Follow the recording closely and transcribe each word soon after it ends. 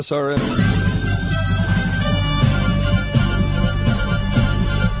SRM.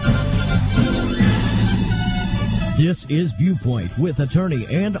 This is Viewpoint with attorney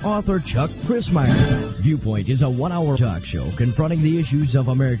and author Chuck Crismier. Viewpoint is a one-hour talk show confronting the issues of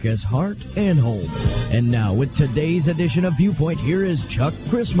America's heart and home. And now, with today's edition of Viewpoint, here is Chuck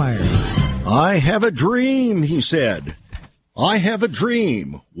Crismier. I have a dream, he said. I have a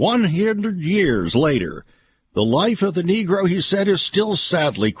dream. 100 years later, the life of the Negro, he said, is still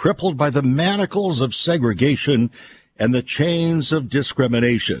sadly crippled by the manacles of segregation and the chains of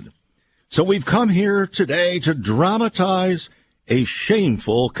discrimination. So we've come here today to dramatize a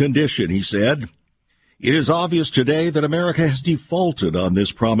shameful condition, he said. It is obvious today that America has defaulted on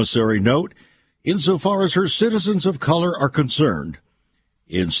this promissory note insofar as her citizens of color are concerned.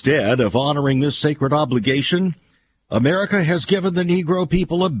 Instead of honoring this sacred obligation, America has given the Negro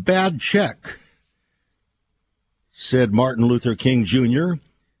people a bad check, said Martin Luther King Jr.,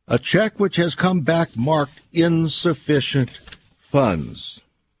 a check which has come back marked insufficient funds.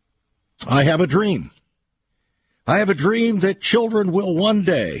 I have a dream. I have a dream that children will one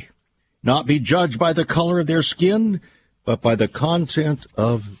day not be judged by the color of their skin, but by the content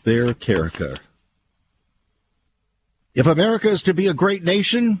of their character. If America is to be a great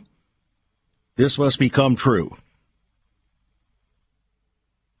nation, this must become true.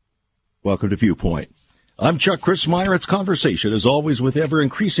 Welcome to Viewpoint. I'm Chuck Crismier. It's conversation, as always, with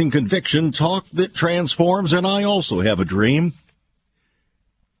ever-increasing conviction, talk that transforms, and I also have a dream.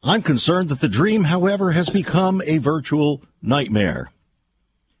 I'm concerned that the dream, however, has become a virtual nightmare.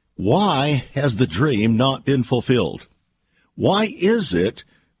 Why has the dream not been fulfilled? Why is it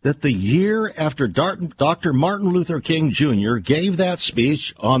that the year after Dr. Martin Luther King Jr. gave that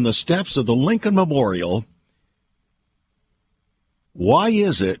speech on the steps of the Lincoln Memorial, why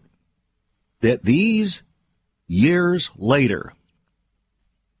is it that these years later,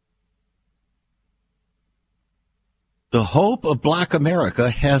 the hope of Black America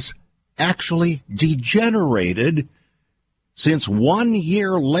has actually degenerated since 1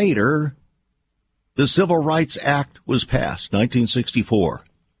 year later the Civil Rights Act was passed, 1964?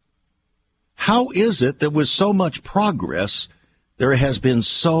 How is it that with so much progress, there has been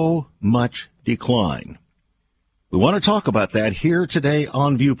so much decline? We want to talk about that here today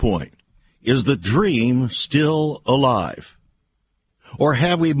on Viewpoint. Is the dream still alive? Or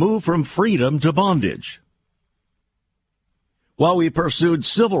have we moved from freedom to bondage? While we pursued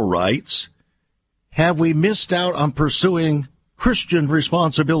civil rights, have we missed out on pursuing Christian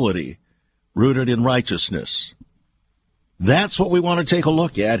responsibility rooted in righteousness? That's what we want to take a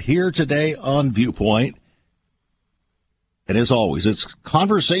look at here today on Viewpoint. And as always, it's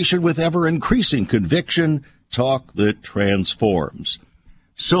conversation with ever-increasing conviction, talk that transforms.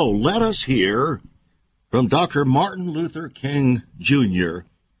 So let us hear from Dr. Martin Luther King Jr.,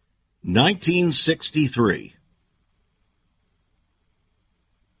 1963.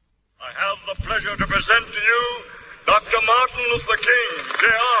 I have the pleasure to present to you Dr. Martin Luther King, Jr.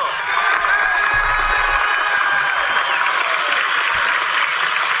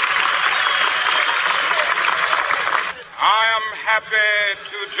 I am happy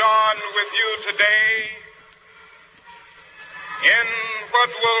to join with you today in what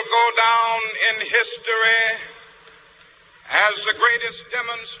will go down in history as the greatest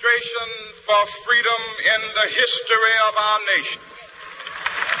demonstration for freedom in the history of our nation.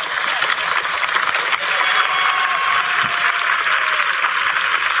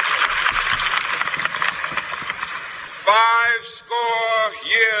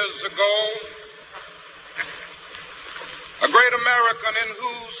 Years ago, a great American in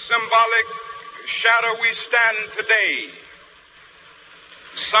whose symbolic shadow we stand today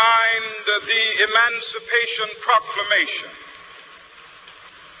signed the Emancipation Proclamation.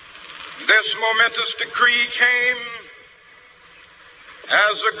 This momentous decree came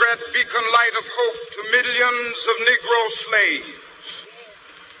as a great beacon light of hope to millions of Negro slaves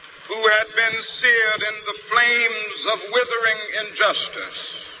who had been seared in the flames of withering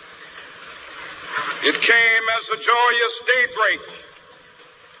injustice. It came as a joyous daybreak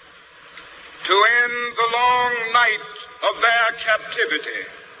to end the long night of their captivity.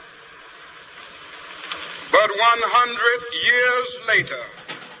 But 100 years later,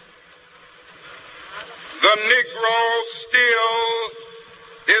 the Negro still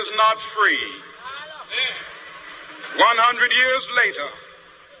is not free. 100 years later,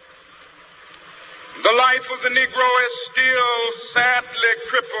 the life of the Negro is still sadly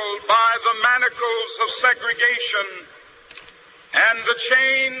crippled by the manacles of segregation and the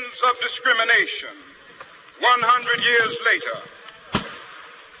chains of discrimination. 100 years later,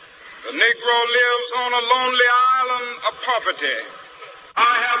 the Negro lives on a lonely island of poverty,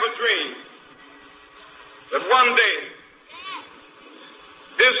 I have a dream that one day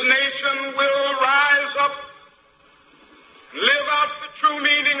this nation will rise up and live out the true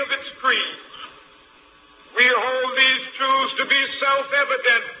meaning of its creed. We hold these truths to be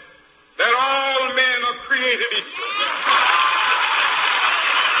self-evident, that all men are created equal.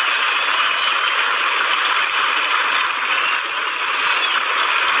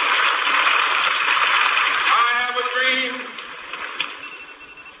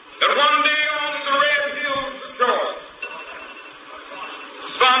 That one day on the red hills of Georgia,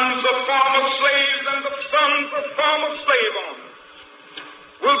 sons of former slaves and the sons of former slave owners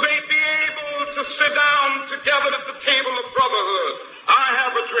will they be able to sit down together at the table of brotherhood. I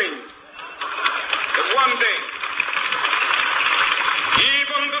have a dream that one day,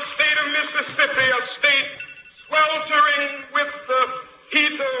 even the state of Mississippi, a state sweltering with the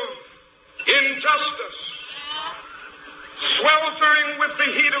heat of injustice, sweltering with the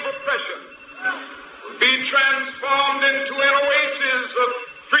heat of oppression, be transformed into an oasis of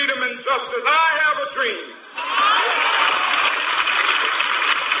freedom and justice. I have a dream.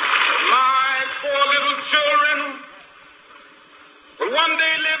 My poor little children will one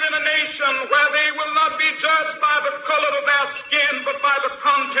day live in a nation where they will not be judged by the color of their skin, but by the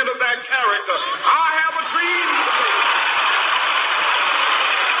content of their character. I have a dream today.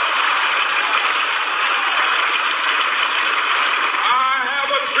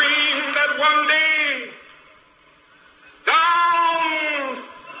 One day, down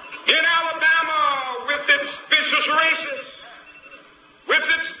in Alabama, with its vicious racists, with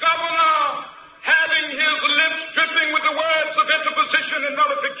its governor having his lips dripping with the words of interposition and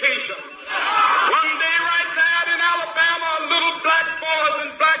nullification. One day right there in Alabama, little black boys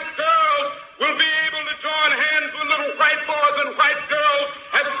and black girls will be able to join hands with little white boys and white girls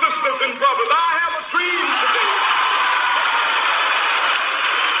as sisters and brothers. I have a dream today.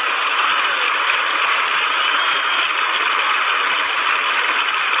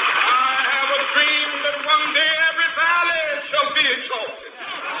 Exalted.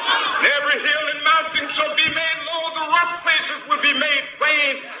 And every hill and mountain shall be made low, the rough places will be made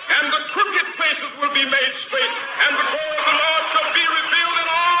plain, and the crooked places will be made straight, and the glory of the Lord shall be revealed, and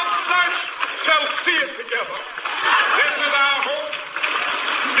all such shall see it together. This is our hope.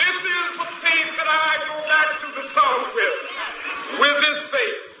 This is the faith that I go back to the South with. With this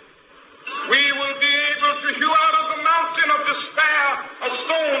faith, we will be able to hew out of the mountain of despair a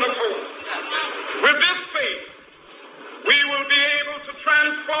stone of hope. With this faith, we will be able to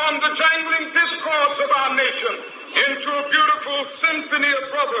transform the jangling discords of our nation into a beautiful symphony of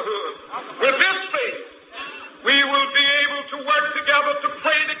brotherhood. With this faith, we will be able to work together, to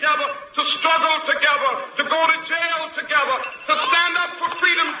pray together, to struggle together, to go to jail together, to stand up for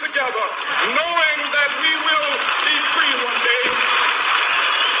freedom together, knowing that we will be free one day.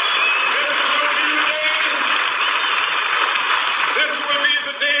 This will be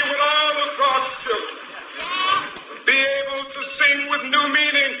the day when all of God's children be able to sing with new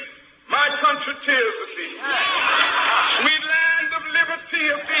meaning, my country tears of thee. Sweet land of liberty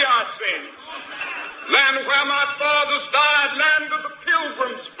of thee I sing. Land where my fathers died, land of the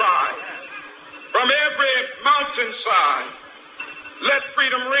pilgrim's bride. From every mountainside, let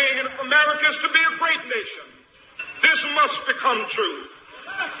freedom ring. And if America is to be a great nation, this must become true.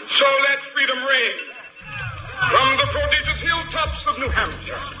 So let freedom ring. From the prodigious hilltops of New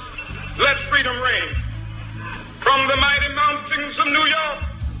Hampshire, let freedom ring. From the mighty mountains of New York,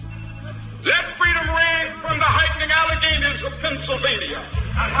 let freedom ring. From the heightening Alleghenies of Pennsylvania,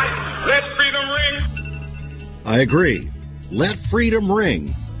 let freedom ring. I agree. Let freedom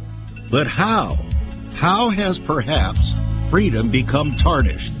ring. But how? How has perhaps freedom become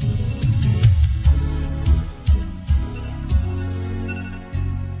tarnished?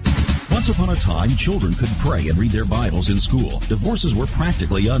 Once upon a time, children could pray and read their Bibles in school. Divorces were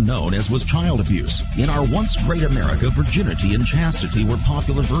practically unknown, as was child abuse. In our once great America, virginity and chastity were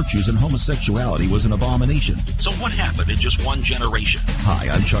popular virtues, and homosexuality was an abomination. So what happened in just one generation? Hi,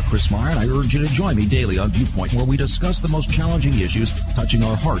 I'm Chuck Chrismire, and I urge you to join me daily on Viewpoint, where we discuss the most challenging issues touching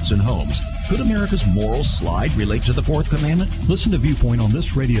our hearts and homes. Could America's moral slide relate to the Fourth Commandment? Listen to Viewpoint on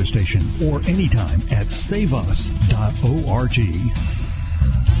this radio station or anytime at saveus.org.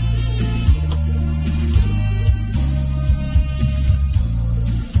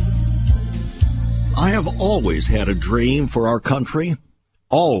 I have always had a dream for our country.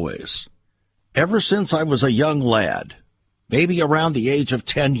 Always. Ever since I was a young lad, maybe around the age of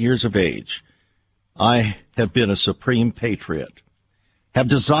 10 years of age, I have been a supreme patriot, have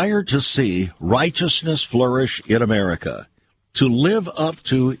desired to see righteousness flourish in America, to live up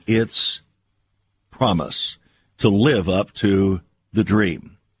to its promise, to live up to the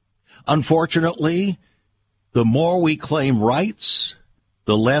dream. Unfortunately, the more we claim rights,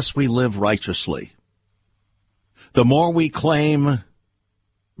 the less we live righteously. The more we claim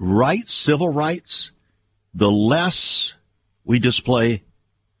rights, civil rights, the less we display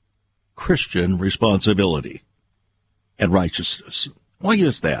Christian responsibility and righteousness. Why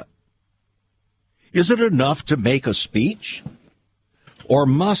is that? Is it enough to make a speech? Or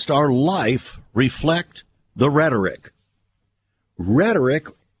must our life reflect the rhetoric? Rhetoric,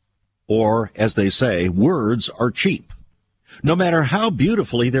 or as they say, words are cheap. No matter how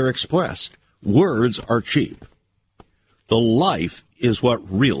beautifully they're expressed, words are cheap. The life is what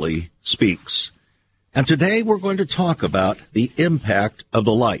really speaks. And today we're going to talk about the impact of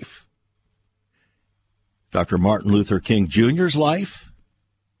the life. Dr. Martin Luther King Jr.'s life,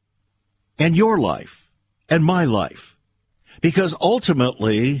 and your life, and my life. Because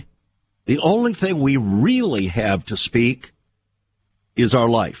ultimately, the only thing we really have to speak is our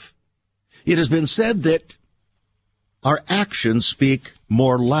life. It has been said that our actions speak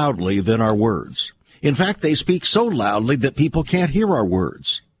more loudly than our words. In fact, they speak so loudly that people can't hear our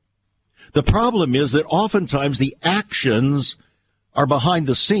words. The problem is that oftentimes the actions are behind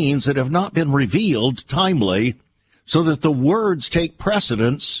the scenes that have not been revealed timely, so that the words take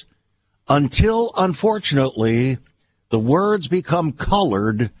precedence until, unfortunately, the words become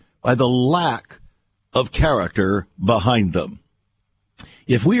colored by the lack of character behind them.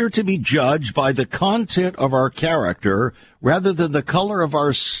 If we are to be judged by the content of our character rather than the color of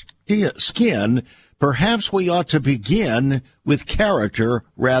our skin, perhaps we ought to begin with character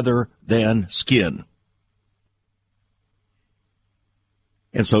rather than skin.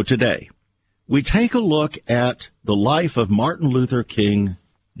 And so today, we take a look at the life of Martin Luther King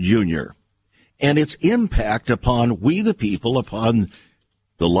Jr. and its impact upon we the people, upon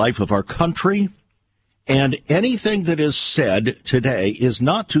the life of our country. And anything that is said today is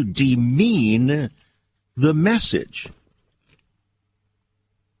not to demean the message.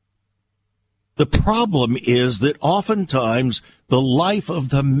 The problem is that oftentimes the life of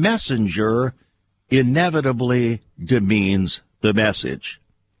the messenger inevitably demeans the message.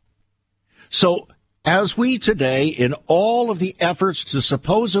 So as we today, in all of the efforts to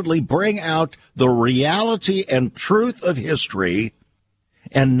supposedly bring out the reality and truth of history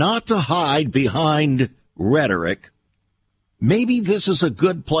and not to hide behind rhetoric, maybe this is a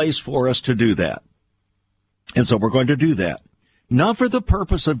good place for us to do that. And so we're going to do that. Not for the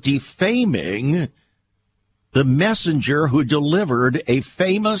purpose of defaming the messenger who delivered a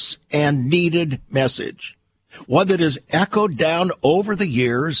famous and needed message, one that is echoed down over the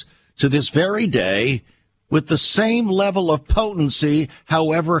years to this very day with the same level of potency,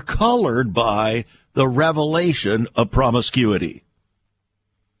 however colored by the revelation of promiscuity.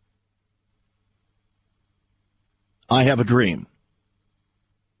 I Have a Dream.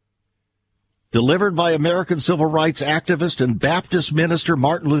 Delivered by American civil rights activist and Baptist minister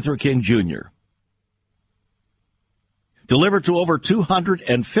Martin Luther King Jr. Delivered to over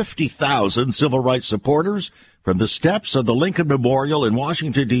 250,000 civil rights supporters from the steps of the Lincoln Memorial in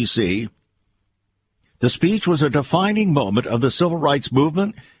Washington, D.C., the speech was a defining moment of the civil rights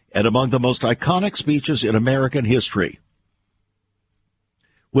movement and among the most iconic speeches in American history.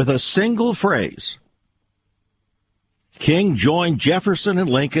 With a single phrase, King joined Jefferson and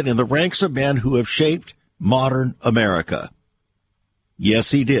Lincoln in the ranks of men who have shaped modern America.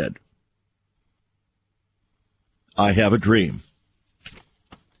 Yes, he did. I have a dream.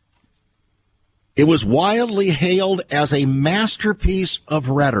 It was wildly hailed as a masterpiece of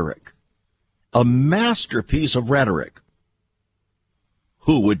rhetoric. A masterpiece of rhetoric.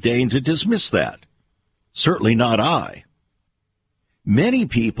 Who would deign to dismiss that? Certainly not I. Many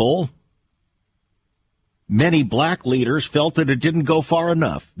people, many black leaders felt that it didn't go far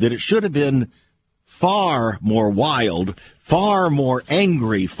enough, that it should have been far more wild, far more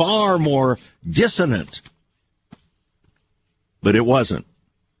angry, far more dissonant. But it wasn't.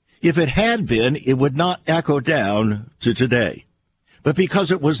 If it had been, it would not echo down to today. But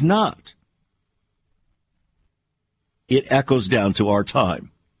because it was not, it echoes down to our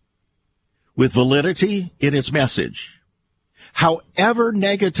time with validity in its message, however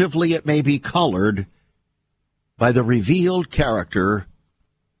negatively it may be colored by the revealed character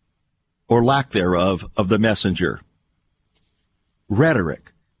or lack thereof of the messenger.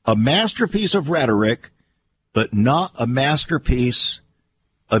 Rhetoric, a masterpiece of rhetoric, but not a masterpiece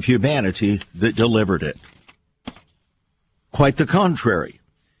of humanity that delivered it. Quite the contrary,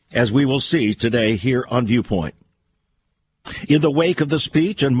 as we will see today here on Viewpoint. In the wake of the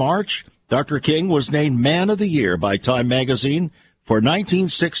speech in March, Dr. King was named Man of the Year by Time magazine For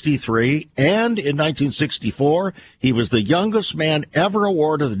 1963 and in 1964, he was the youngest man ever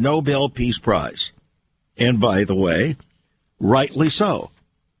awarded the Nobel Peace Prize. And by the way, rightly so.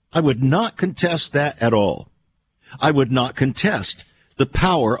 I would not contest that at all. I would not contest the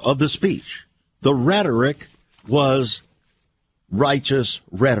power of the speech. The rhetoric was righteous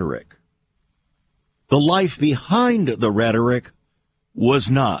rhetoric. The life behind the rhetoric was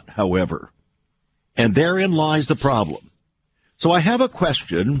not, however. And therein lies the problem. So I have a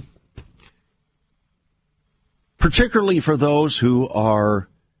question, particularly for those who are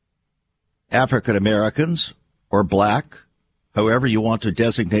African Americans or black, however you want to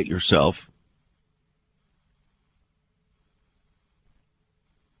designate yourself.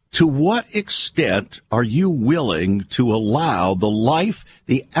 To what extent are you willing to allow the life,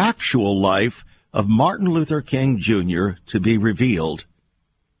 the actual life of Martin Luther King Jr. to be revealed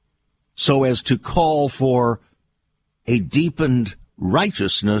so as to call for a deepened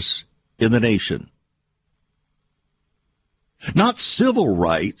righteousness in the nation? Not civil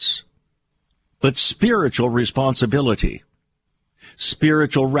rights, but spiritual responsibility,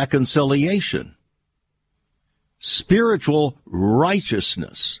 spiritual reconciliation, spiritual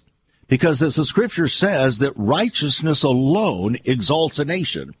righteousness. Because as the scripture says that righteousness alone exalts a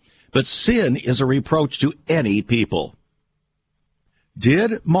nation, but sin is a reproach to any people.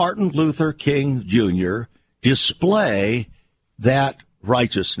 Did Martin Luther King Jr. display that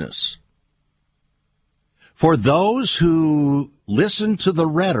righteousness? For those who listened to the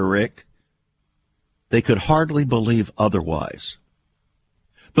rhetoric, they could hardly believe otherwise.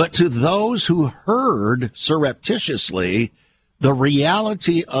 But to those who heard surreptitiously the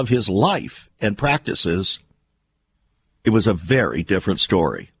reality of his life and practices, it was a very different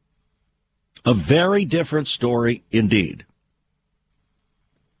story. A very different story indeed.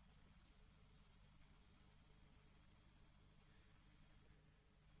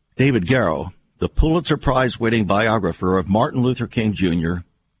 David Garrow, the Pulitzer Prize-winning biographer of Martin Luther King Jr.,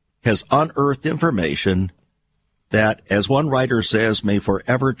 has unearthed information that, as one writer says, may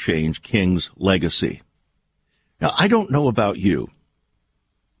forever change King's legacy. Now, I don't know about you,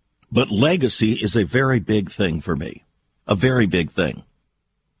 but legacy is a very big thing for me, a very big thing.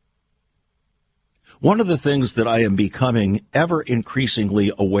 One of the things that I am becoming ever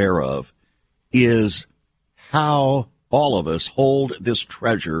increasingly aware of is how all of us hold this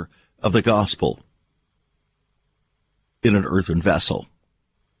treasure of the gospel in an earthen vessel,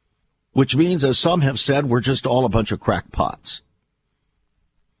 which means, as some have said, we're just all a bunch of crackpots.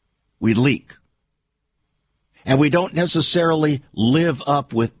 We leak. And we don't necessarily live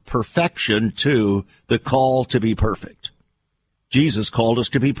up with perfection to the call to be perfect. Jesus called us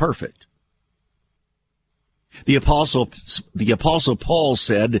to be perfect. The Apostle Paul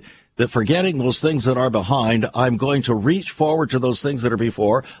said that forgetting those things that are behind, I'm going to reach forward to those things that are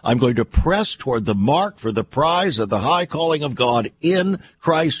before. I'm going to press toward the mark for the prize of the high calling of God in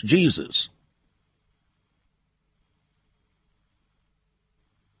Christ Jesus.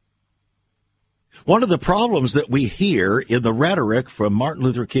 One of the problems that we hear in the rhetoric from Martin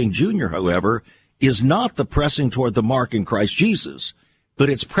Luther King Jr., however, is not the pressing toward the mark in Christ Jesus, but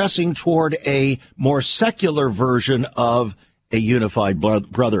it's pressing toward a more secular version of a unified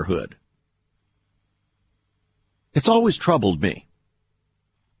brotherhood. It's always troubled me.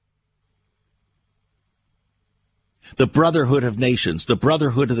 The brotherhood of nations, the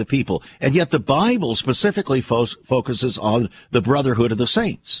brotherhood of the people, and yet the Bible specifically focuses on the brotherhood of the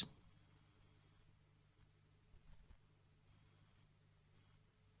saints.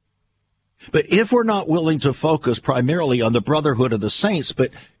 But if we're not willing to focus primarily on the brotherhood of the saints,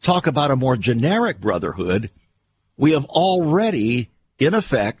 but talk about a more generic brotherhood, we have already, in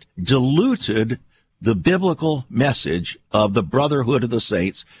effect, diluted the biblical message of the brotherhood of the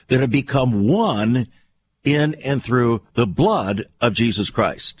saints that have become one in and through the blood of Jesus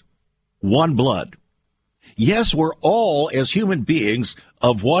Christ. One blood. Yes, we're all, as human beings,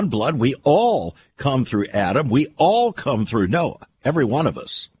 of one blood. We all come through Adam. We all come through Noah, every one of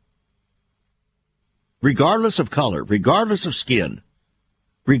us. Regardless of color, regardless of skin,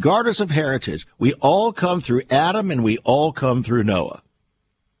 regardless of heritage, we all come through Adam and we all come through Noah.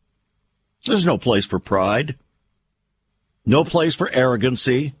 There's no place for pride, no place for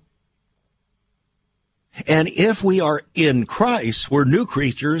arrogancy. And if we are in Christ, we're new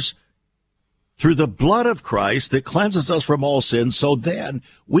creatures through the blood of Christ that cleanses us from all sin. So then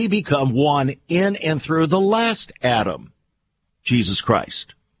we become one in and through the last Adam, Jesus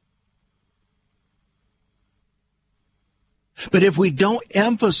Christ. But if we don't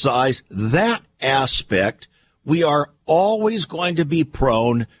emphasize that aspect, we are always going to be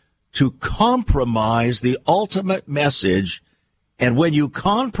prone to compromise the ultimate message And when you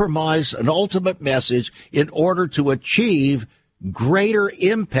compromise an ultimate message in order to achieve greater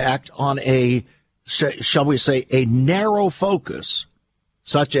impact on a, shall we say, a narrow focus,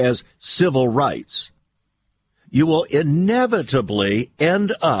 such as civil rights, you will inevitably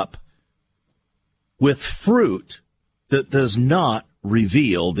end up with fruit that does not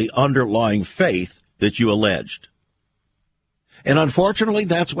reveal the underlying faith that you alleged. And unfortunately,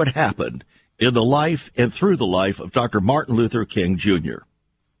 that's what happened in the life and through the life of Dr. Martin Luther King Jr.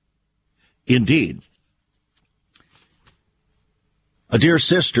 Indeed, a dear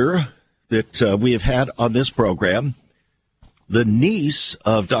sister that we have had on this program, the niece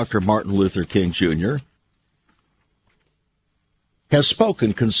of Dr. Martin Luther King Jr., has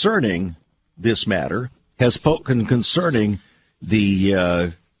spoken concerning this matter, has spoken concerning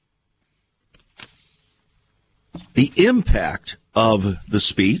the impact of the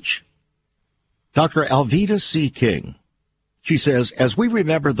speech. Dr. Alveda C. King, she says, as we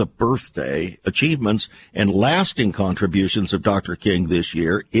remember the birthday, achievements, and lasting contributions of Dr. King this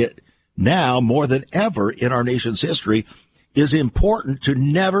year, it now, more than ever in our nation's history, is important to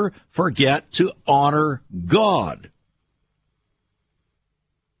never forget to honor God.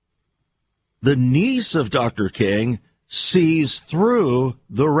 The niece of Dr. King sees through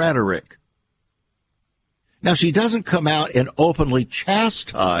the rhetoric. Now, she doesn't come out and openly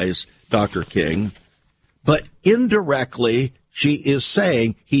chastise Dr. King, but indirectly she is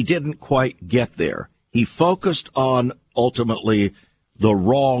saying he didn't quite get there. He focused on ultimately the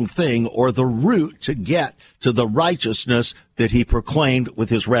wrong thing, or the route to get to the righteousness that he proclaimed with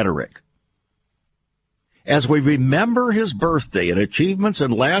his rhetoric. As we remember his birthday and achievements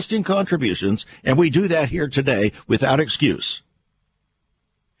and lasting contributions, and we do that here today without excuse.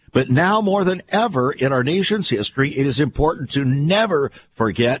 But now more than ever in our nation's history, it is important to never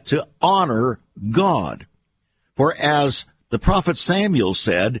forget to honor God. For as the prophet Samuel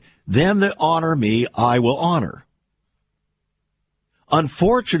said, them that honor me, I will honor.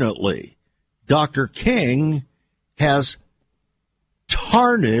 Unfortunately, Dr. King has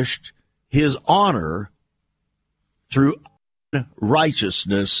tarnished his honor through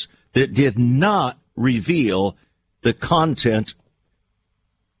unrighteousness that did not reveal the content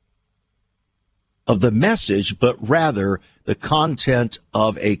of the message, but rather the content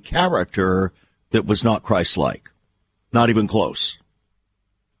of a character that was not Christ-like, not even close.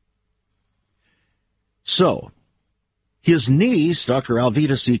 So, his niece, Dr.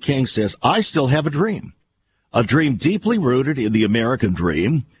 Alveda C. King, says, I still have a dream deeply rooted in the American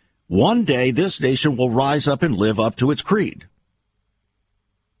dream. One day this nation will rise up and live up to its creed.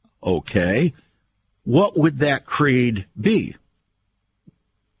 Okay, what would that creed be?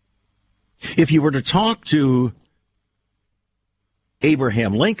 If you were to talk to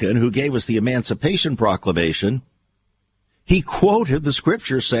Abraham Lincoln, who gave us the Emancipation Proclamation, he quoted the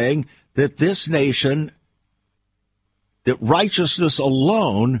scripture saying that this nation, that righteousness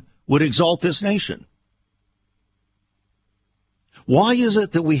alone would exalt this nation. Why is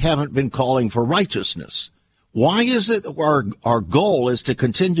it that we haven't been calling for righteousness? Why is it that our goal is to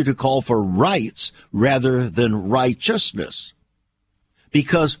continue to call for rights rather than righteousness?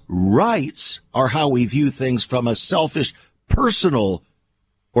 Because rights are how we view things from a selfish, personal,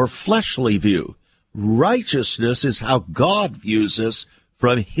 or fleshly view. Righteousness is how God views us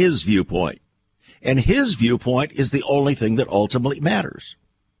from his viewpoint. And his viewpoint is the only thing that ultimately matters.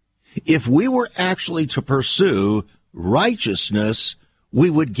 If we were actually to pursue righteousness, we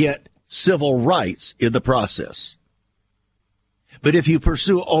would get civil rights in the process. But if you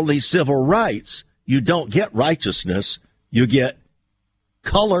pursue only civil rights, you don't get righteousness, you get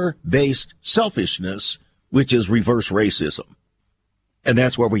color-based selfishness, which is reverse racism. And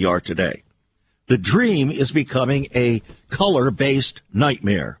that's where we are today. The dream is becoming a color-based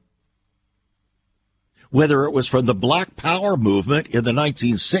nightmare. Whether it was from the Black Power movement in the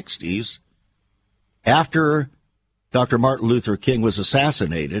 1960s, after Dr. Martin Luther King was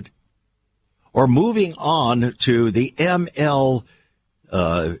assassinated, or moving on to the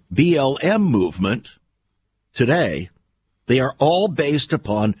BLM movement today, they are all based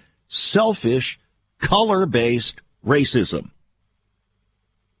upon selfish, color-based racism.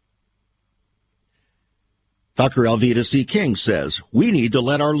 Dr. Alveda C. King says, we need to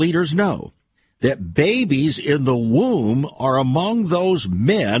let our leaders know that babies in the womb are among those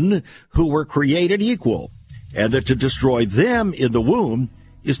men who were created equal, and that to destroy them in the womb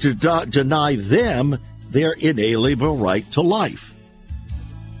is to deny them their inalienable right to life.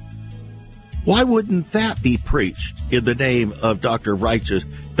 Why wouldn't that be preached in the name of Dr. MLK,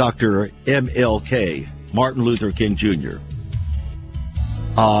 Martin Luther King Jr.?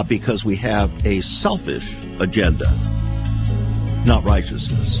 Because we have a selfish agenda. not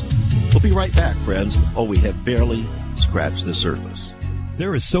righteousness. We'll be right back, friends. Oh, we have barely scratched the surface.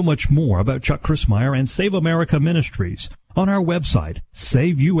 There is so much more about Chuck Crismier and Save America Ministries on our website,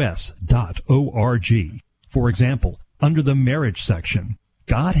 saveus.org. For example, under the marriage section,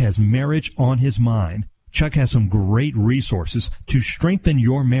 God has marriage on his mind. Chuck has some great resources to strengthen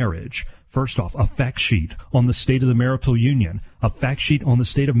your marriage. First off, a fact sheet on the state of the marital union, a fact sheet on the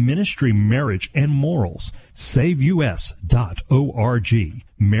state of ministry, marriage, and morals. SaveUS.org.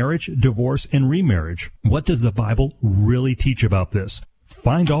 Marriage, divorce, and remarriage. What does the Bible really teach about this?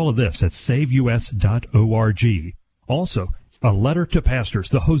 Find all of this at SaveUS.org. Also, a letter to pastors,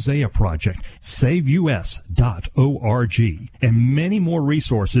 the Hosea Project, SaveUS.org, and many more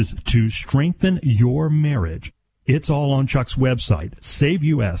resources to strengthen your marriage. It's all on Chuck's website,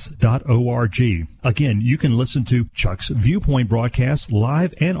 SaveUS.org. Again, you can listen to Chuck's Viewpoint broadcast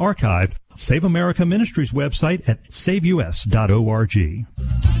live and archived. Save America Ministries website at SaveUS.org.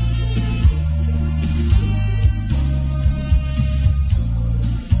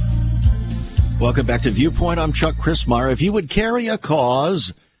 Welcome back to Viewpoint. I'm Chuck Crismier. If you would carry a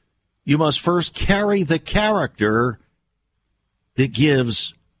cause, you must first carry the character that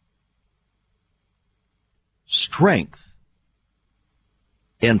gives strength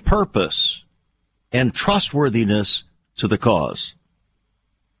and purpose and trustworthiness to the cause.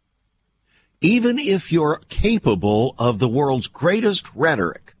 Even if you're capable of the world's greatest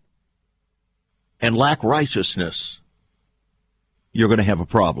rhetoric and lack righteousness, you're going to have a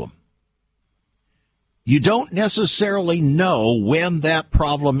problem. You don't necessarily know when that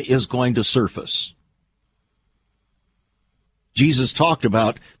problem is going to surface. Jesus talked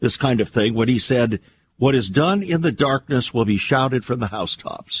about this kind of thing when he said, "What is done in the darkness will be shouted from the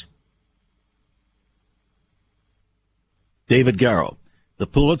housetops." David Garrow, the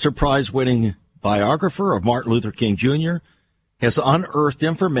Pulitzer Prize-winning biographer of Martin Luther King Jr., has unearthed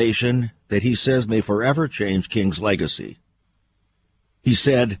information that he says may forever change King's legacy. He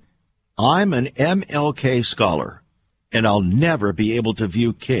said, "I'm an MLK scholar, and I'll never be able to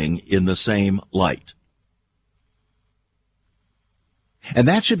view King in the same light." And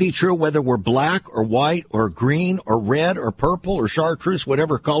that should be true whether we're black or white or green or red or purple or chartreuse,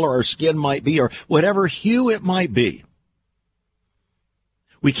 whatever color our skin might be or whatever hue it might be.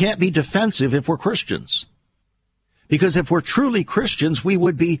 We can't be defensive if we're Christians. Because if we're truly Christians, we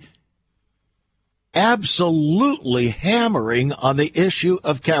would be absolutely hammering on the issue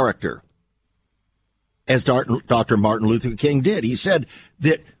of character. As Dr. Martin Luther King did. He said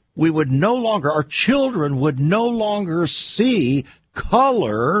that we would no longer, our children would no longer see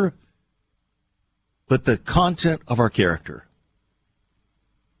color, but the content of our character.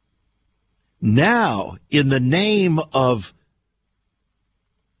 Now, in the name of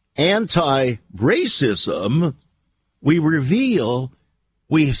anti-racism, we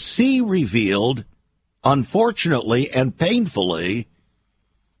see revealed, unfortunately and painfully,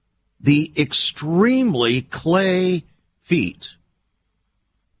 the extremely clay feet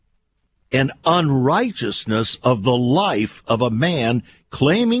and unrighteousness of the life of a man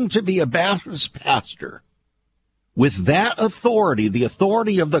claiming to be a Baptist pastor with that authority, the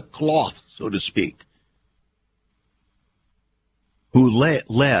authority of the cloth, so to speak, who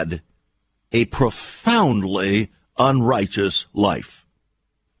led a profoundly unrighteous life.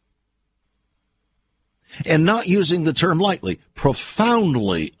 And not using the term lightly,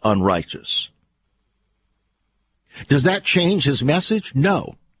 profoundly unrighteous. Does that change his message?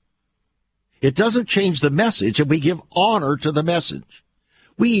 No. It doesn't change the message, and we give honor to the message.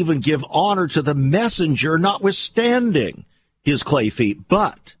 We even give honor to the messenger, notwithstanding his clay feet.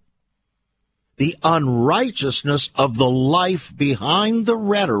 But the unrighteousness of the life behind the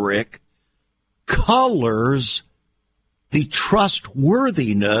rhetoric colors the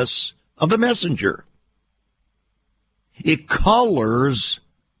trustworthiness of the messenger. It colors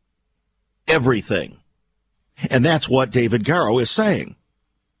everything. And that's what David Garrow is saying.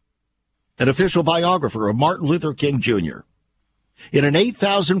 An official biographer of Martin Luther King Jr. In an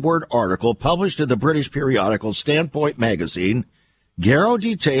 8,000-word article published in the British periodical Standpoint magazine, Garrow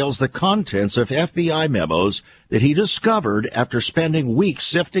details the contents of FBI memos that he discovered after spending weeks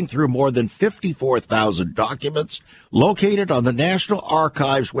sifting through more than 54,000 documents located on the National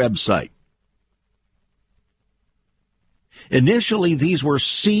Archives website. Initially, these were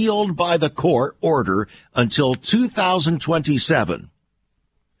sealed by the court order until 2027.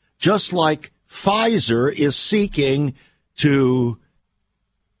 Just like Pfizer is seeking to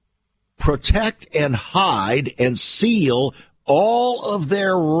protect and hide and seal all of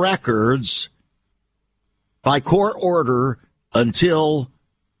their records by court order until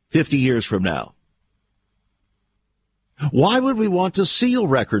 50 years from now. Why would we want to seal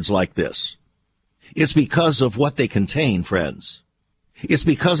records like this? It's because of what they contain, friends. It's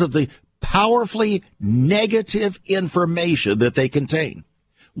because of the powerfully negative information that they contain.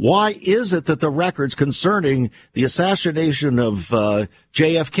 Why is it that the records concerning the assassination of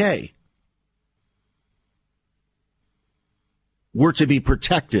JFK were to be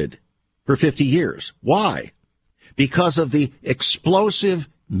protected for 50 years? Why? Because of the explosive,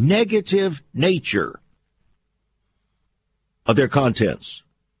 negative nature of their contents.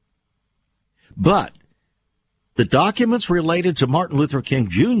 But the documents related to Martin Luther King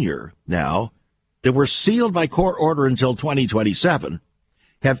Jr. now, that were sealed by court order until 2027,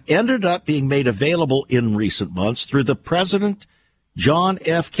 have ended up being made available in recent months through the President John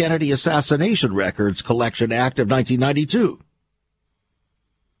F. Kennedy Assassination Records Collection Act of 1992.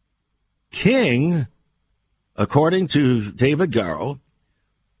 King, according to David Garrow,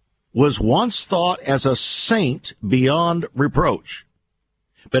 was once thought as a saint beyond reproach.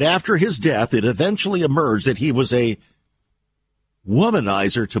 But after his death, it eventually emerged that he was a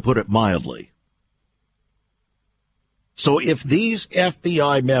womanizer, to put it mildly. So if these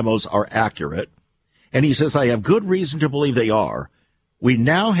FBI memos are accurate, and he says, I have good reason to believe they are, we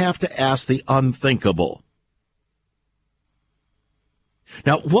now have to ask the unthinkable.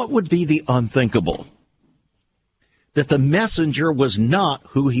 Now, what would be the unthinkable? That the messenger was not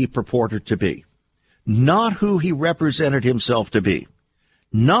who he purported to be, not who he represented himself to be,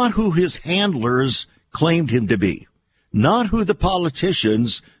 not who his handlers claimed him to be, not who the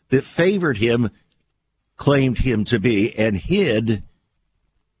politicians that favored him claimed him to be, and hid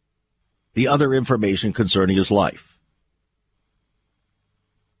the other information concerning his life.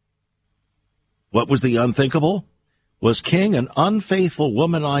 What was the unthinkable? Was King an unfaithful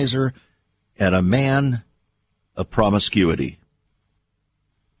womanizer and a man of promiscuity?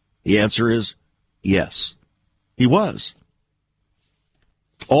 The answer is yes, he was.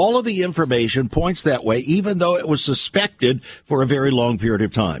 All of the information points that way, even though it was suspected for a very long period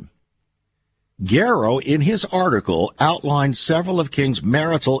of time. Garrow, in his article, outlined several of King's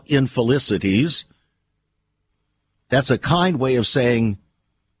marital infelicities. That's a kind way of saying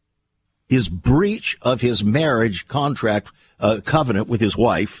his breach of his marriage contract, covenant with his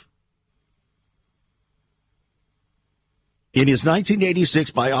wife. In his 1986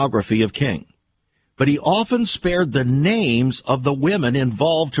 biography of King. But he often spared the names of the women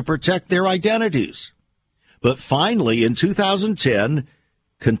involved to protect their identities. But finally, in 2010,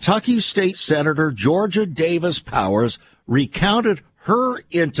 Kentucky State Senator Georgia Davis Powers recounted her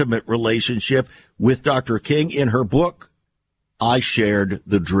intimate relationship with Dr. King in her book, I Shared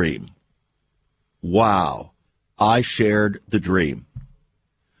the Dream. Wow, I shared the dream.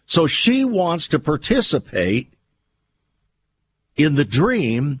 So she wants to participate in the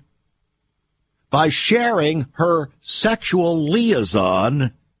dream by sharing her sexual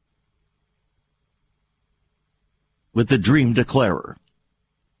liaison with the dream declarer.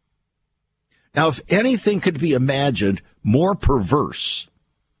 Now, if anything could be imagined more perverse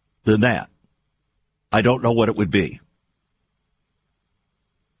than that, I don't know what it would be.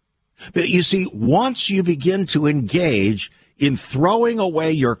 But you see, once you begin to engage in throwing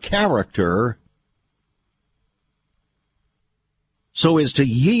away your character so as to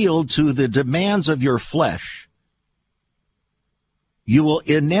yield to the demands of your flesh, you will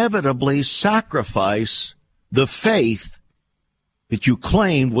inevitably sacrifice the faith that you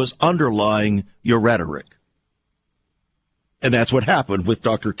claimed was underlying your rhetoric. And that's what happened with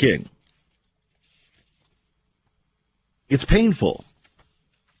Dr. King. It's painful.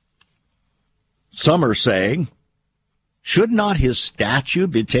 Some are saying, should not his statue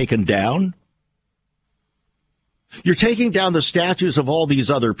be taken down? You're taking down the statues of all these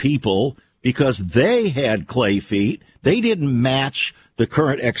other people because they had clay feet. They didn't match the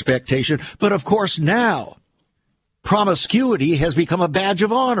current expectation. But of course now, promiscuity has become a badge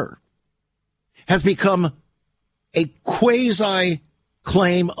of honor, has become a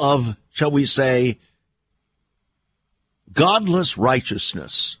quasi-claim of, shall we say, godless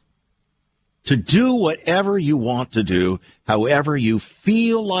righteousness. To do whatever you want to do, however you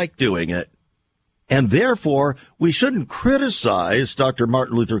feel like doing it. And therefore, we shouldn't criticize Dr.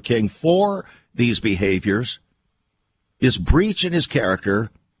 Martin Luther King for these behaviors, this breach in his character,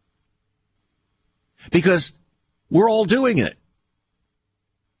 because we're all doing it.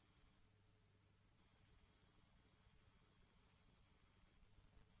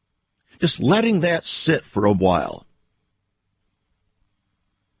 Just letting that sit for a while.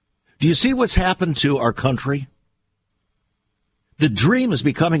 Do you see what's happened to our country? The dream is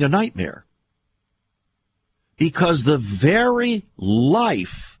becoming a nightmare. Because the very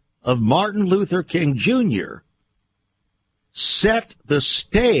life of Martin Luther King Jr. set the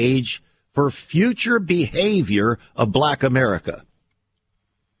stage for future behavior of black America.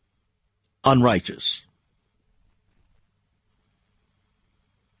 Unrighteous.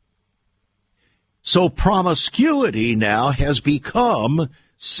 So promiscuity now has become,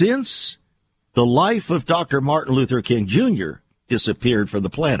 since the life of Dr. Martin Luther King Jr. disappeared from the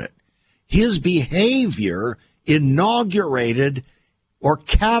planet, his behavior inaugurated or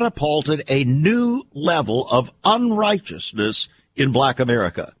catapulted a new level of unrighteousness in black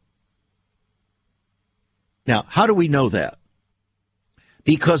America. Now, how do we know that?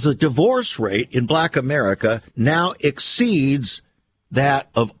 Because the divorce rate in black America now exceeds that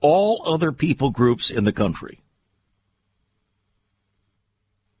of all other people groups in the country.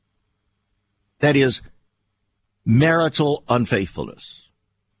 That is marital unfaithfulness.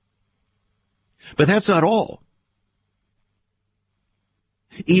 But that's not all.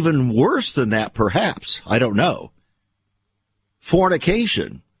 Even worse than that, perhaps, I don't know,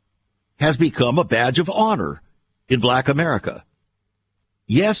 fornication has become a badge of honor in black America.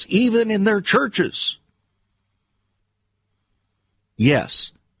 Yes, even in their churches.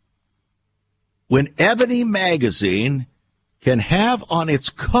 Yes. When Ebony magazine can have on its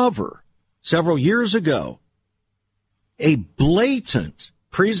cover several years ago a blatant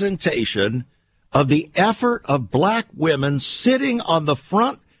presentation of the effort of black women sitting on the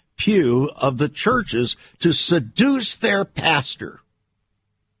front pew of the churches to seduce their pastor,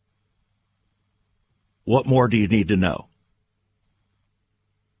 what more do you need to know?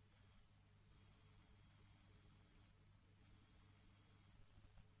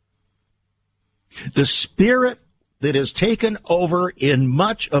 The spirit that has taken over in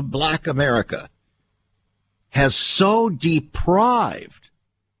much of black America has so deprived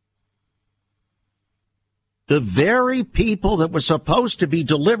the very people that were supposed to be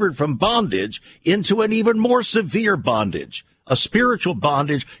delivered from bondage into an even more severe bondage, a spiritual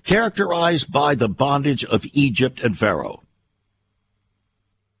bondage characterized by the bondage of Egypt and Pharaoh.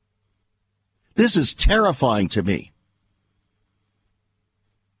 This is terrifying to me.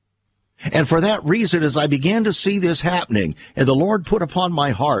 And for that reason, as I began to see this happening, and the Lord put upon my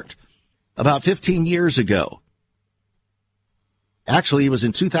heart about 15 years ago, actually it was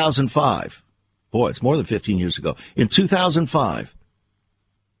in 2005, boy, it's more than 15 years ago, in 2005,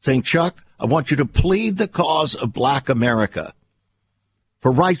 saying, Chuck, I want you to plead the cause of black America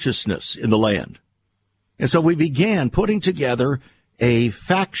for righteousness in the land. And so we began putting together a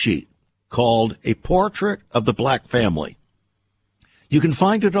fact sheet called A Portrait of the Black Family. You can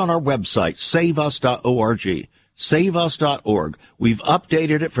find it on our website, saveus.org, saveus.org. We've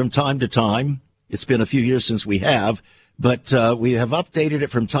updated it from time to time. It's been a few years since we have, but we have updated it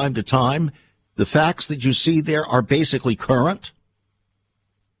from time to time. The facts that you see there are basically current.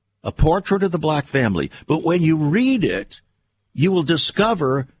 A portrait of the black family. But when you read it, you will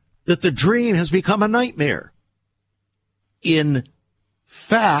discover that the dream has become a nightmare. In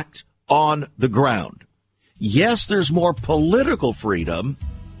fact, on the ground. Yes, there's more political freedom.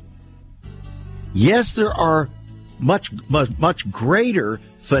 Yes, there are much greater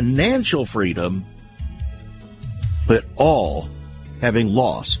financial freedom, but all having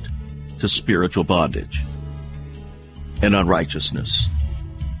lost to spiritual bondage and unrighteousness.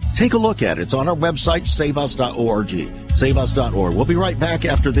 Take a look at it. It's on our website, saveus.org, saveus.org. We'll be right back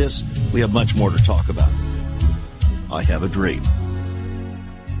after this. We have much more to talk about. I have a dream.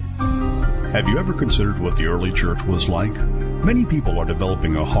 Have you ever considered what the early church was like? Many people are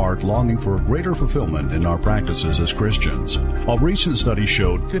developing a heart longing for greater fulfillment in our practices as Christians. A recent study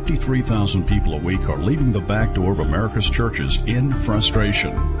showed 53,000 people a week are leaving the back door of America's churches in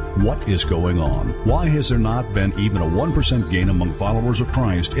frustration. What is going on? Why has there not been even a 1% gain among followers of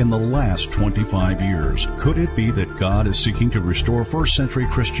Christ in the last 25 years? Could it be that God is seeking to restore first century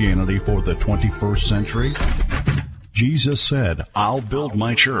Christianity for the 21st century? Jesus said, I'll build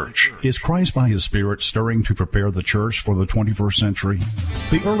my church. Is Christ by his Spirit stirring to prepare the church for the 21st century?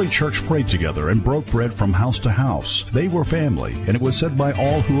 The early church prayed together and broke bread from house to house. They were family, and it was said by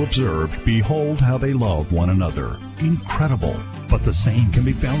all who observed, behold how they loved one another. Incredible. But the same can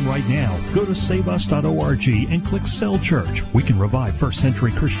be found right now. Go to saveus.org and click Cell Church. We can revive first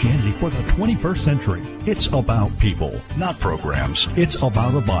century Christianity for the 21st century. It's about people, not programs. It's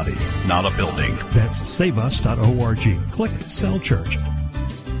about a body, not a building. That's saveus.org. Click Cell Church.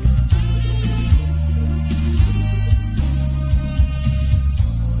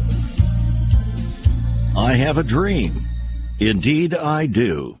 I have a dream. Indeed, I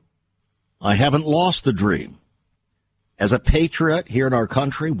do. I haven't lost the dream. As a patriot here in our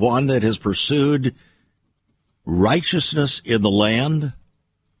country, one that has pursued righteousness in the land,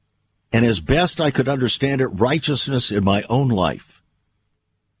 and as best I could understand it, righteousness in my own life.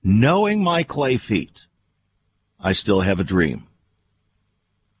 Knowing my clay feet, I still have a dream.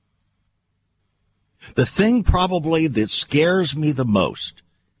 The thing probably that scares me the most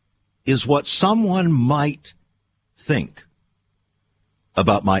is what someone might think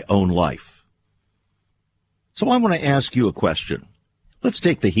about my own life. So I want to ask you a question. Let's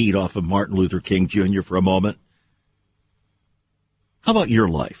take the heat off of Martin Luther King Jr. for a moment. How about your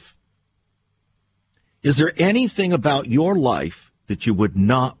life? Is there anything about your life that you would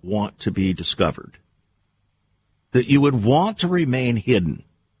not want to be discovered? That you would want to remain hidden?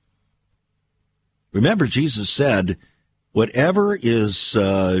 Remember, Jesus said, whatever is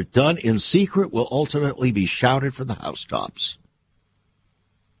done in secret will ultimately be shouted from the housetops.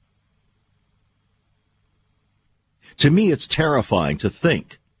 To me, it's terrifying to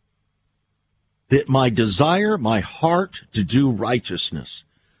think that my desire, my heart to do righteousness,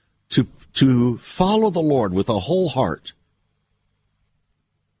 to follow the Lord with a whole heart,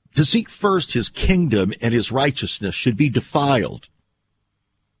 to seek first his kingdom and his righteousness should be defiled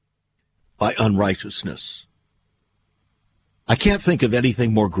by unrighteousness. I can't think of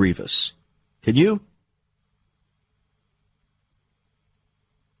anything more grievous. Can you?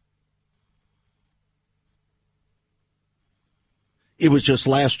 It was just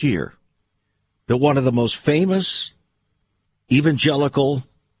last year that one of the most famous evangelical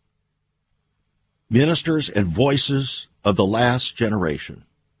ministers and voices of the last generation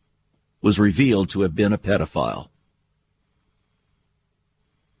was revealed to have been a pedophile.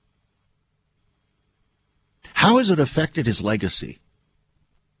 How has it affected his legacy?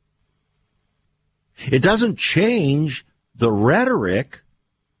 It doesn't change the rhetoric,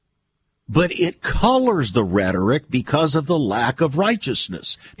 but it colors the rhetoric because of the lack of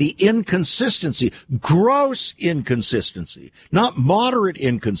righteousness, the inconsistency, gross inconsistency, not moderate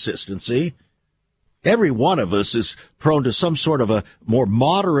inconsistency. Every one of us is prone to some sort of a more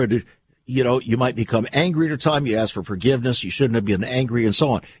moderate, you might become angry at a time, you ask for forgiveness, you shouldn't have been angry, and so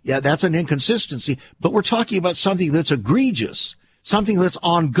on. Yeah, that's an inconsistency, but we're talking about something that's egregious, something that's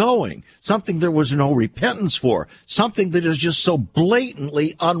ongoing, something there was no repentance for, something that is just so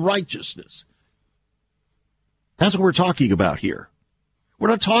blatantly unrighteousness. That's what we're talking about here. We're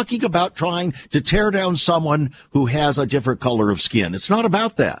not talking about trying to tear down someone who has a different color of skin. It's not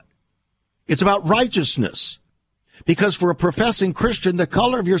about that. It's about righteousness. Because for a professing Christian, the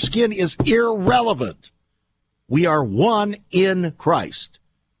color of your skin is irrelevant. We are one in Christ.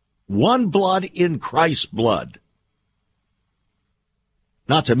 One blood in Christ's blood.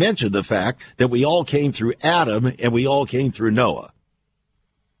 Not to mention the fact that we all came through Adam and we all came through Noah.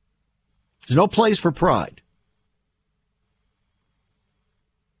 There's no place for pride.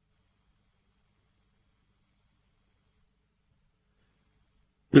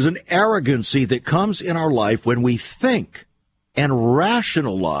 There's an arrogancy that comes in our life when we think and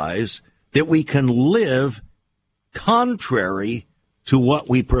rationalize that we can live contrary to what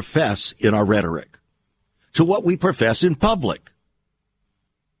we profess in our rhetoric, to what we profess in public.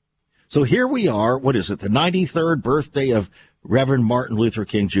 So here we are, the 93rd birthday of Reverend Martin Luther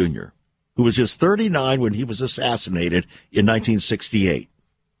King Jr., who was just 39 when he was assassinated in 1968.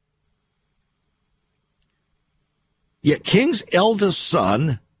 Yet King's eldest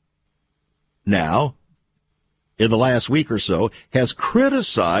son, now, in the last week or so, has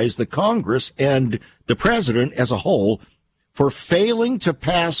criticized the Congress and the president as a whole for failing to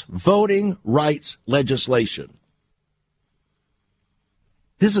pass voting rights legislation.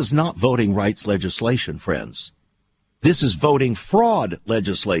 This is not voting rights legislation, friends. This is voting fraud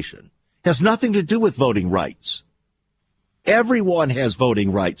legislation. It has nothing to do with voting rights. Everyone has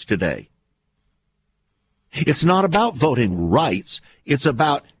voting rights today. It's not about voting rights. It's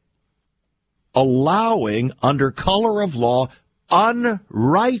about allowing, under color of law,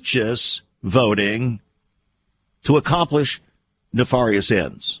 unrighteous voting to accomplish nefarious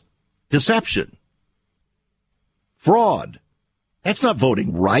ends. Deception. Fraud. That's not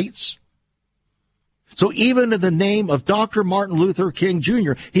voting rights. So even in the name of Dr. Martin Luther King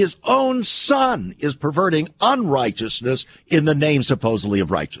Jr., his own son is perverting unrighteousness in the name supposedly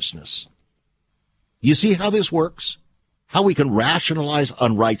of righteousness. You see how this works? How we can rationalize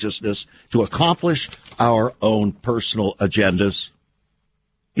unrighteousness to accomplish our own personal agendas?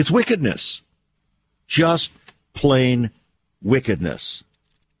 It's wickedness. Just plain wickedness.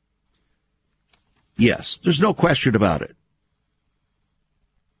 Yes, there's no question about it.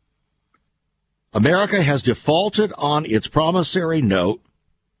 America has defaulted on its promissory note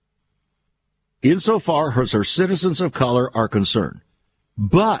insofar as her citizens of color are concerned.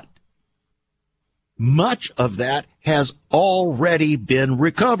 But much of that has already been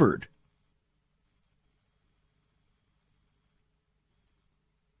recovered.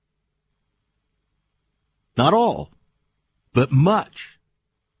 Not all, but much.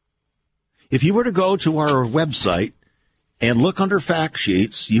 If you were to go to our website and look under fact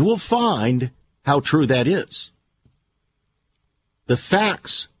sheets, you will find how true that is. The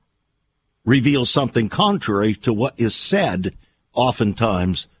facts reveal something contrary to what is said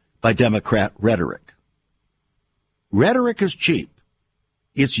oftentimes by Democrat rhetoric. Rhetoric is cheap.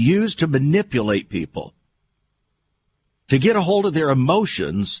 It's used to manipulate people, to get a hold of their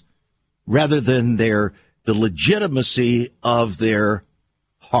emotions rather than the legitimacy of their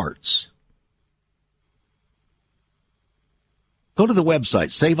hearts. Go to the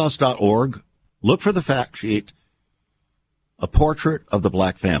website, saveus.org, look for the fact sheet, a portrait of the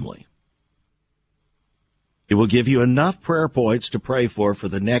black family. It will give you enough prayer points to pray for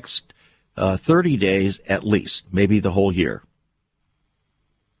the next 30 days at least, maybe the whole year.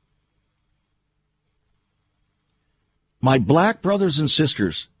 My black brothers and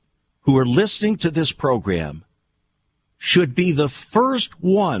sisters who are listening to this program should be the first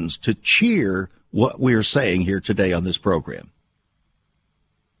ones to cheer what we're saying here today on this program.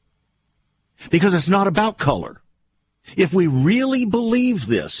 Because it's not about color. If we really believe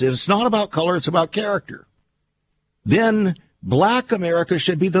this, it's not about color, it's about character, then black America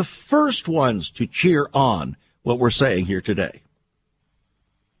should be the first ones to cheer on what we're saying here today.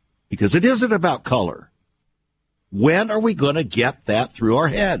 Because it isn't about color. When are we going to get that through our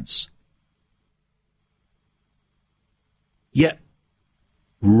heads? Yet,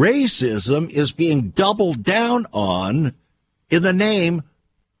 racism is being doubled down on in the name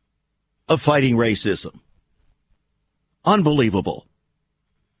of fighting racism. Unbelievable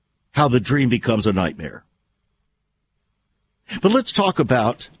how the dream becomes a nightmare. But let's talk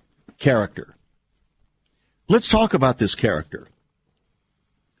about character. Let's talk about this character.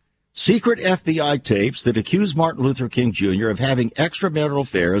 Secret FBI tapes that accuse Martin Luther King Jr. of having extramarital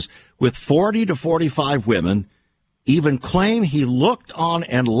affairs with 40 to 45 women even claim he looked on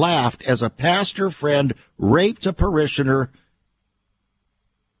and laughed as a pastor friend raped a parishioner,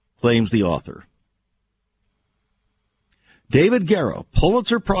 claims the author. David Garrow,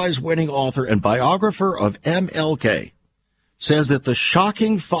 Pulitzer Prize-winning author and biographer of MLK, says that the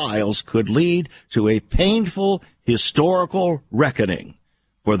shocking files could lead to a painful historical reckoning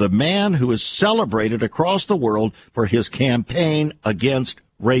for the man who is celebrated across the world for his campaign against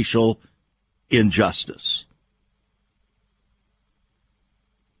racial injustice.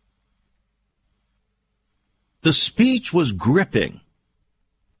 The speech was gripping.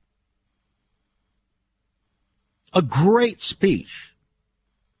 A great speech.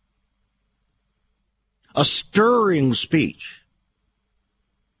 A stirring speech.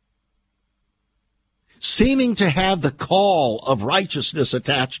 Seeming to have the call of righteousness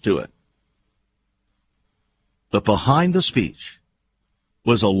attached to it. But behind the speech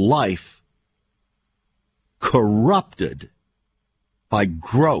was a life corrupted by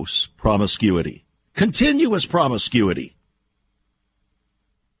gross promiscuity, continuous promiscuity,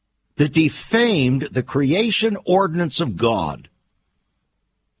 that defamed the creation ordinance of God,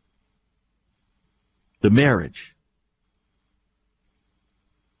 the marriage,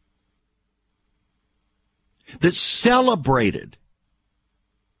 that celebrated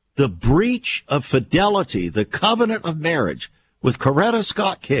the breach of fidelity, the covenant of marriage with Coretta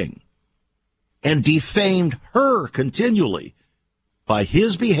Scott King, and defamed her continually by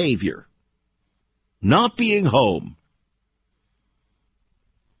his behavior, not being home,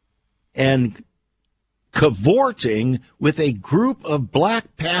 and cavorting with a group of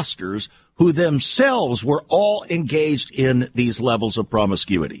black pastors who themselves were all engaged in these levels of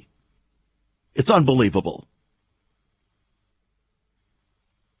promiscuity. It's unbelievable.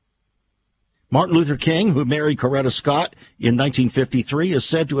 Martin Luther King, who married Coretta Scott in 1953, is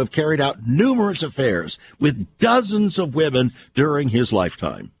said to have carried out numerous affairs with dozens of women during his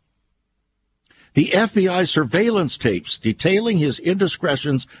lifetime. The FBI surveillance tapes detailing his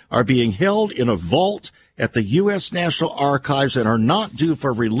indiscretions are being held in a vault at the U.S. National Archives and are not due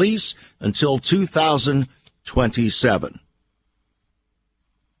for release until 2027.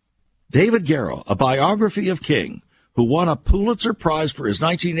 David Garrow, a biography of King, who won a Pulitzer Prize for his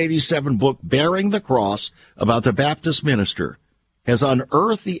 1987 book Bearing the Cross about the Baptist minister, has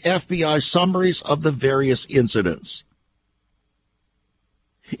unearthed the FBI summaries of the various incidents.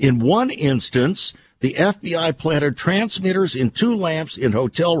 In one instance, the FBI planted transmitters in 2 lamps in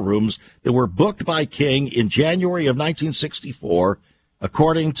hotel rooms that were booked by King in January of 1964,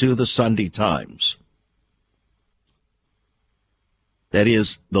 according to the Sunday Times. That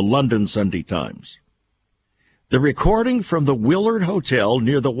is, the London Sunday Times. The recording from the Willard Hotel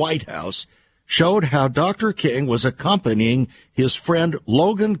near the White House showed how Dr. King was accompanying his friend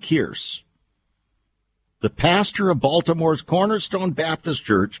Logan Kearse the pastor of Baltimore's Cornerstone Baptist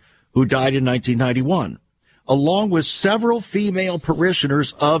Church, who died in 1991, along with several female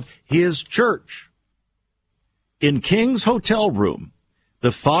parishioners of his church. In King's hotel room,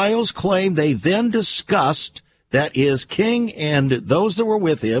 the files claim they then discussed, that is, King and those that were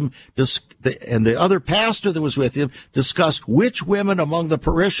with him, and the other pastor that was with him, discussed which women among the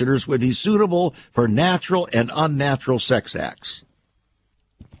parishioners would be suitable for natural and unnatural sex acts.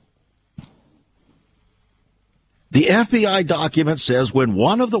 The FBI document says when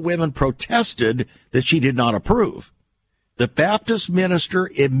one of the women protested that she did not approve, the Baptist minister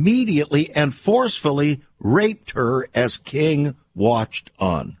immediately and forcefully raped her as King watched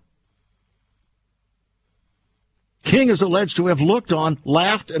on. King is alleged to have looked on,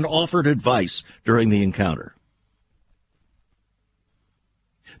 laughed, and offered advice during the encounter.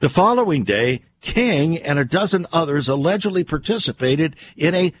 The following day, King and a dozen others allegedly participated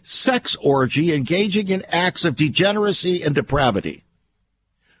in a sex orgy engaging in acts of degeneracy and depravity.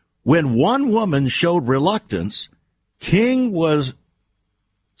 When one woman showed reluctance, King was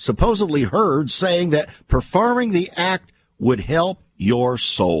supposedly heard saying that performing the act would help your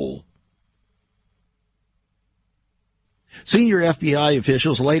soul. Senior FBI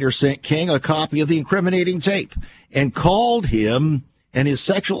officials later sent King a copy of the incriminating tape and called him, and his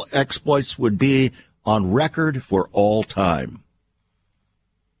sexual exploits would be on record for all time.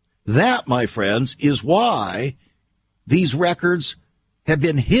 That, my friends, is why these records have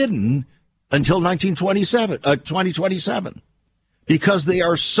been hidden until 2027, because they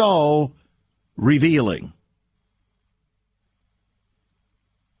are so revealing.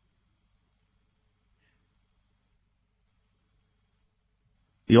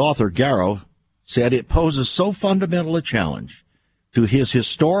 The author, Garrow, said it poses so fundamental a challenge to his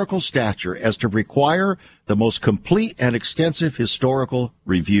historical stature as to require the most complete and extensive historical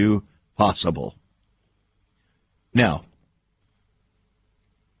review possible. Now,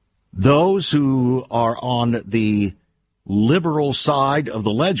 those who are on the liberal side of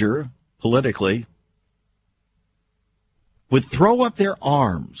the ledger politically would throw up their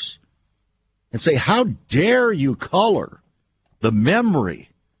arms and say, how dare you color the memory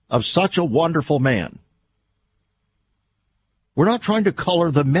of such a wonderful man? We're not trying to color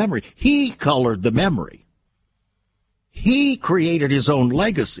the memory. He colored the memory. He created his own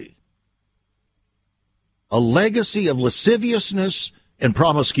legacy, a legacy of lasciviousness and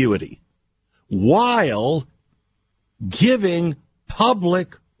promiscuity, while giving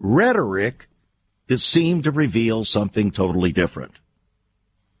public rhetoric that seemed to reveal something totally different.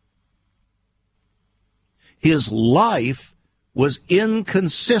 His life was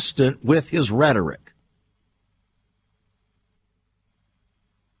inconsistent with his rhetoric.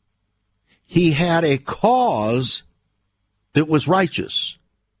 He had a cause that was righteous,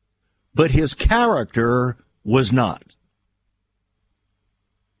 but his character was not.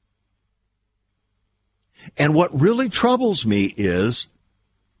 And what really troubles me is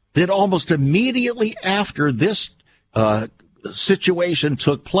that almost immediately after this situation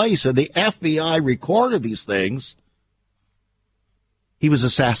took place and the FBI recorded these things, he was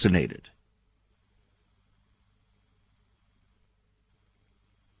assassinated.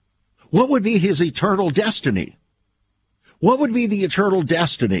 What would be his eternal destiny? What would be the eternal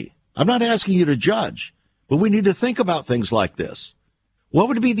destiny? I'm not asking you to judge, but we need to think about things like this. What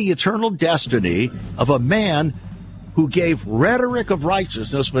would be the eternal destiny of a man who gave rhetoric of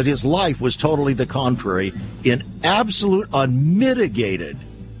righteousness, but his life was totally the contrary, in absolute, unmitigated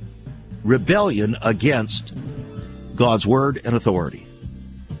rebellion against God's word and authority?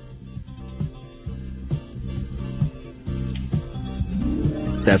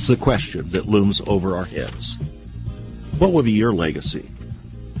 That's the question that looms over our heads. What will be your legacy?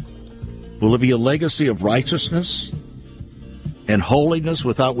 Will it be a legacy of righteousness and holiness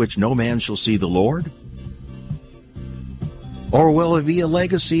without which no man shall see the Lord? Or will it be a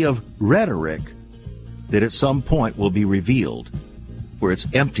legacy of rhetoric that at some point will be revealed for its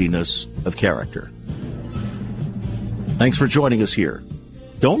emptiness of character? Thanks for joining us here.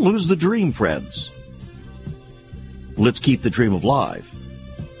 Don't lose the dream, friends. Let's keep the dream alive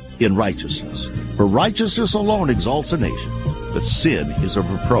in righteousness. For righteousness alone exalts a nation, but sin is a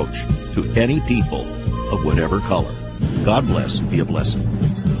reproach to any people of whatever color. God bless and be a blessing.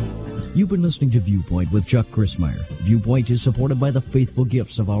 You've been listening to Viewpoint with Chuck Christmeyer. Viewpoint is supported by the faithful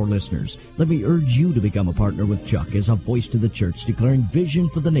gifts of our listeners. Let me urge you to become a partner with Chuck as a voice to the church declaring vision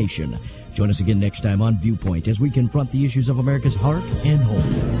for the nation. Join us again next time on Viewpoint as we confront the issues of America's heart and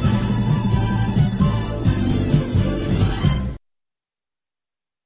home.